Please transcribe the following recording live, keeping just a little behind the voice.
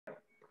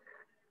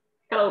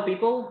Hello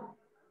people,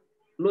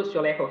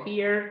 Lucio Alejo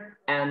here,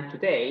 and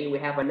today we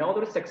have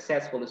another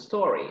successful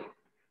story.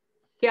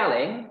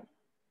 Helen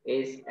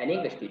is an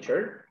English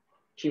teacher.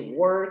 She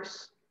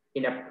works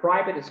in a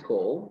private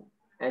school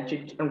and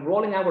she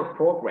enrolled in our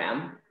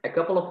program a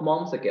couple of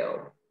months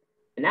ago.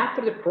 And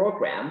after the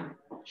program,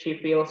 she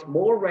feels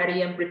more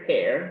ready and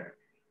prepared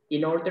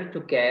in order to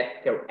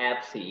get her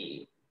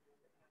FCE.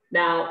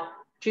 Now,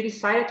 she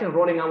decided to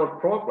enroll in our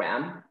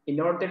program in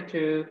order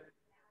to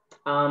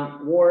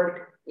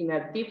work in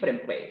a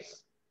different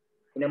place,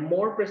 in a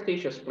more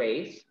prestigious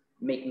place,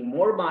 making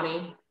more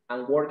money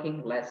and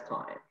working less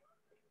time.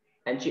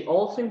 And she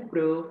also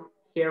improved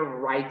her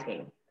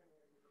writing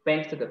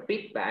thanks to the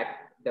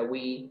feedback that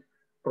we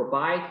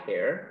provide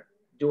her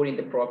during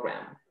the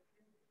program.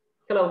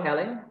 Hello,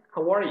 Helen,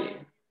 how are you?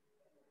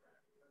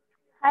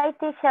 Hi,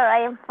 teacher,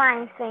 I am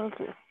fine, thank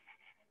you.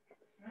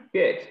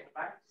 Good.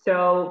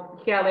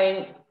 So,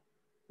 Helen,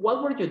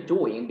 what were you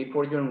doing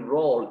before you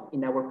enrolled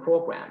in our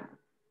program?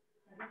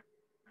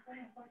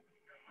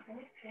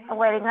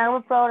 Well, in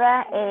our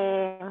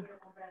program,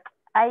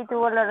 I do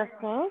a lot of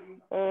things,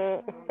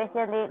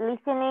 especially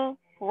listening,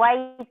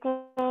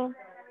 writing,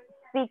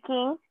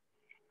 speaking,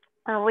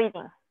 and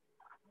reading.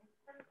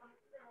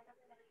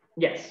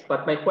 Yes,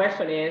 but my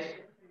question is,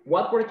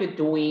 what were you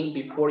doing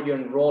before you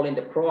enrolled in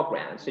the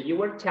program? So you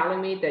were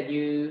telling me that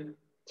you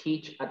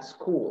teach at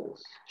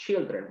schools,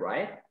 children,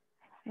 right?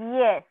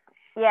 Yes,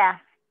 yeah,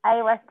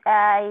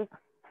 I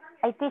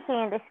teaching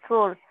in the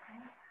school,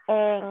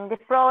 and the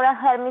program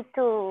helped me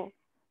to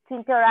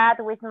interact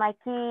with my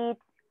kids,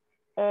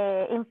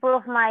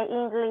 improve my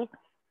English.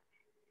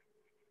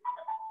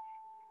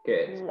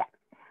 Good. Yeah.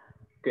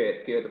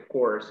 Good, of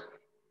course.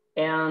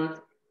 And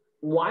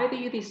why do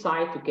you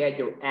decide to get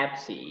your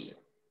FCE?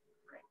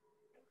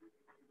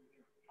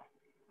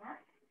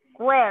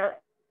 Well,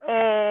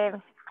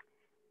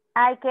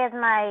 I get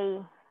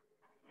my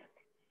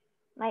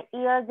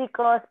ears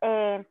because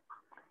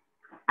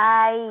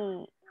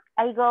I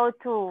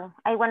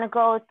want to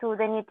go to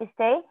the United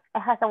States. I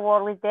have a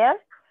work with there,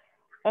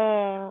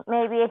 and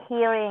maybe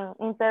here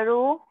in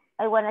Peru,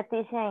 I want to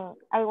teach and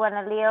I want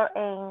to live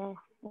in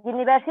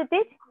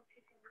universities,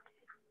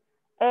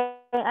 and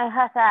I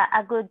have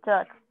a good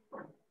job.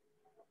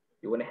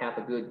 You want to have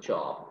a good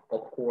job,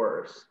 of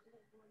course.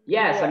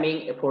 Yes, I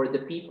mean, for the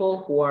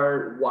people who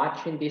are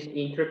watching this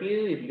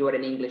interview, if you're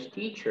an English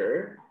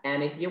teacher,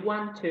 and if you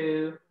want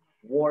to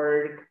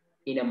work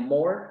in a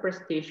more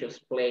prestigious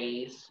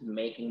place,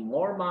 making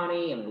more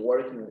money and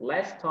working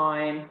less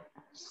time,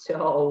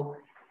 so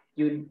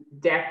you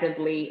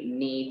definitely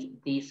need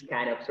these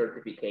kind of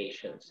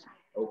certifications,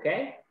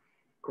 okay?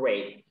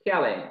 Great.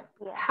 Helen,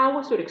 how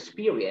was your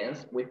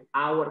experience with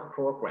our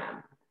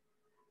program?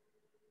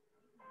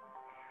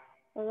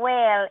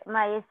 Well,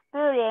 my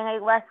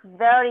experience was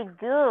very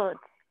good.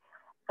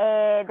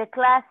 The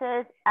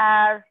classes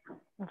are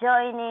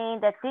joining,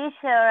 the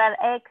teacher are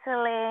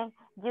excellent.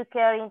 You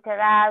can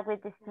interact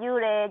with the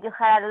student. You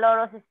have a lot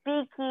of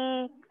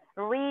speaking,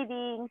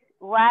 reading,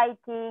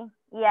 writing.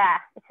 Yeah,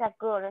 it's a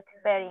good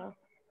experience.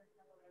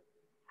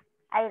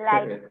 I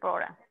like the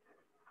program.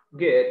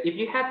 Good. If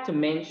you had to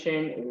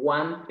mention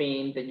one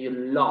thing that you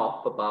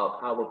love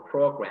about our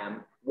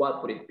program,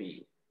 what would it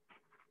be?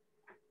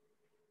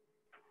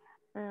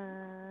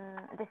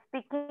 The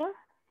speaking.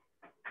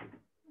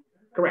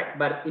 Correct,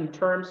 but in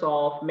terms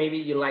of maybe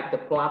you like the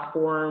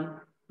platform,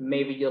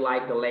 maybe you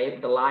like the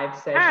live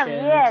sessions,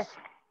 Yes.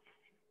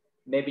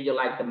 Maybe you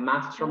like the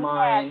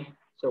mastermind. Yes.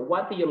 So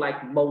what do you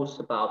like most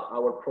about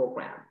our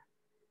program?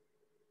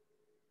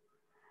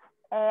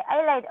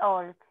 I like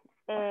all.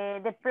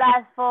 The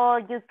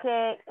platform, you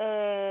can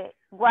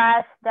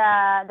watch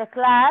the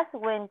class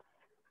when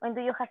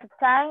do you have the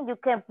time. You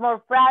can more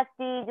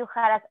practice. You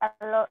have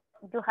a lot.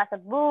 You have a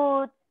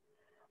booth.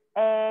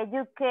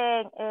 You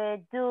can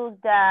do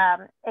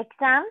the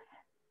exams,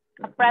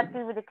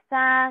 practice with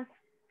exams.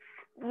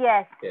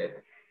 Yes.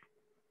 Good.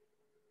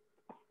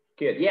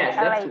 Good.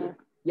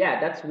 Yes,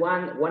 that's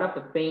one of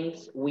the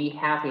things we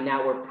have in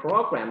our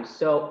program.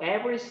 So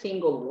every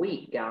single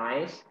week,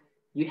 guys,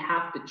 you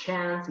have the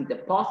chance and the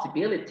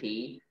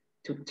possibility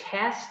to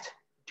test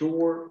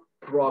your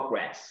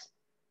progress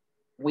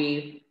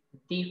with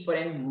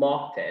different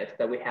mock tests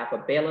that we have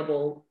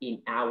available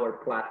in our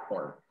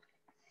platform.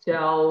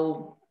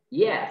 So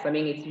yes, I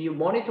mean, if you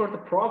monitor the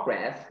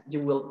progress,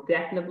 you will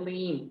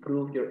definitely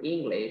improve your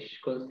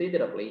English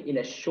considerably in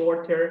a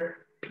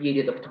shorter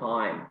period of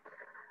time.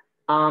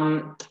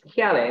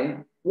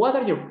 Helen, what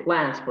are your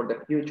plans for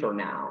the future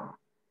now?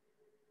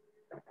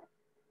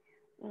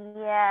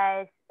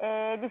 Yes,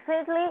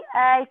 definitely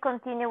I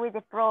continue with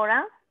the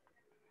program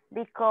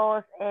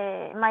because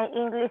my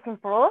English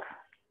improved.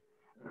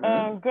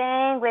 And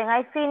then when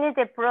I finish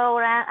the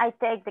program, I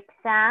take the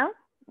exam.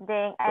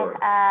 Then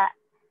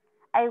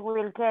I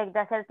will get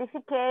the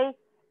certificate,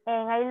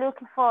 and I look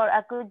for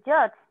a good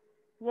job.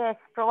 Yes,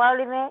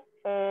 probably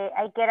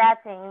I get at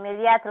it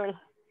immediately.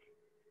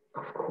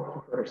 Of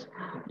course.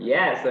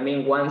 Yes, I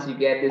mean, once you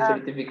get the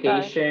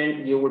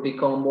certification, you will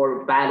become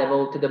more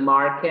valuable to the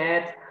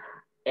market.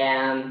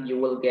 and you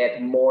will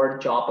get more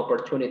job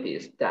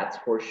opportunities, that's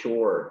for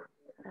sure.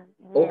 Yeah.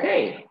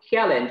 Okay,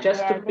 Helen,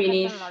 just Yeah, to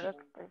finish, more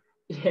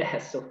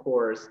yes, of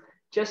course,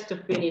 just to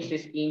finish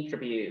this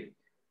interview,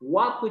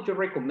 what would you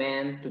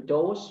recommend to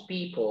those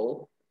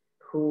people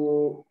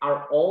who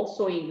are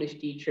also English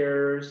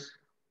teachers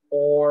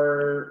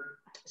or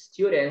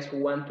students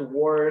who want to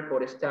work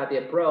or study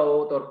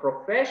abroad, or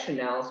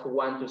professionals who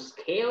want to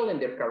scale in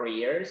their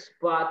careers,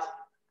 but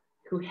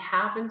who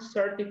haven't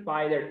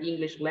certified their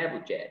English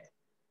level yet?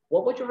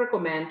 What would you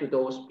recommend to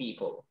those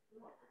people?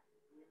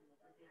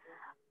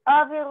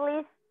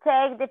 Obviously,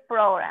 take the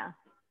program.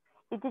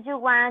 If you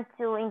want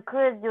to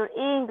increase your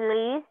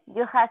English,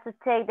 you have to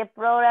take the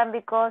program,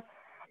 because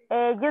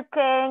you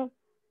can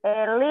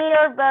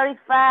learn very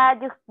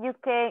fast. You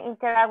can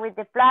interact with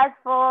the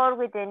platform,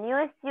 with the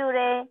new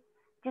student.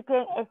 You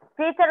can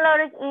speak a lot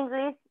of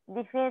English.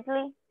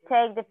 Definitely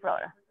take the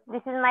program.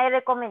 This is my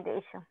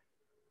recommendation.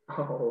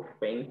 Oh,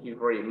 thank you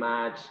very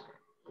much,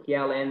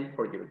 Helen,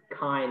 for your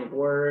kind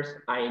words.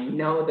 I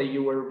know that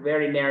you were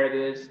very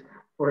nervous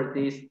for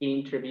this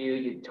interview.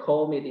 You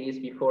told me this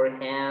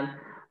beforehand,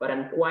 but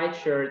I'm quite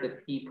sure that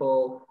the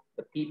people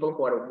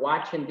who are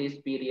watching this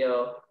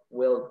video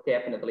will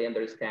definitely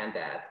understand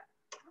that.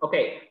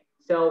 Okay,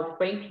 so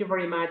thank you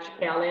very much,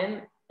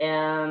 Helen.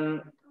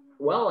 And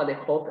well, I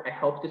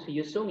hope to see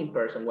you soon in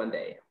person one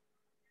day.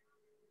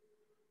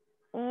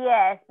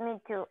 Yes, me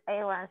too.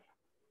 I want.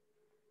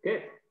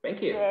 Good,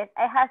 thank you. Yes,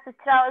 I have to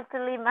travel to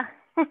Lima.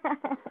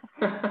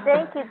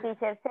 Thank you,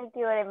 teacher. Thank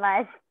you very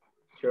much.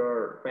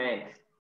 Sure, thanks.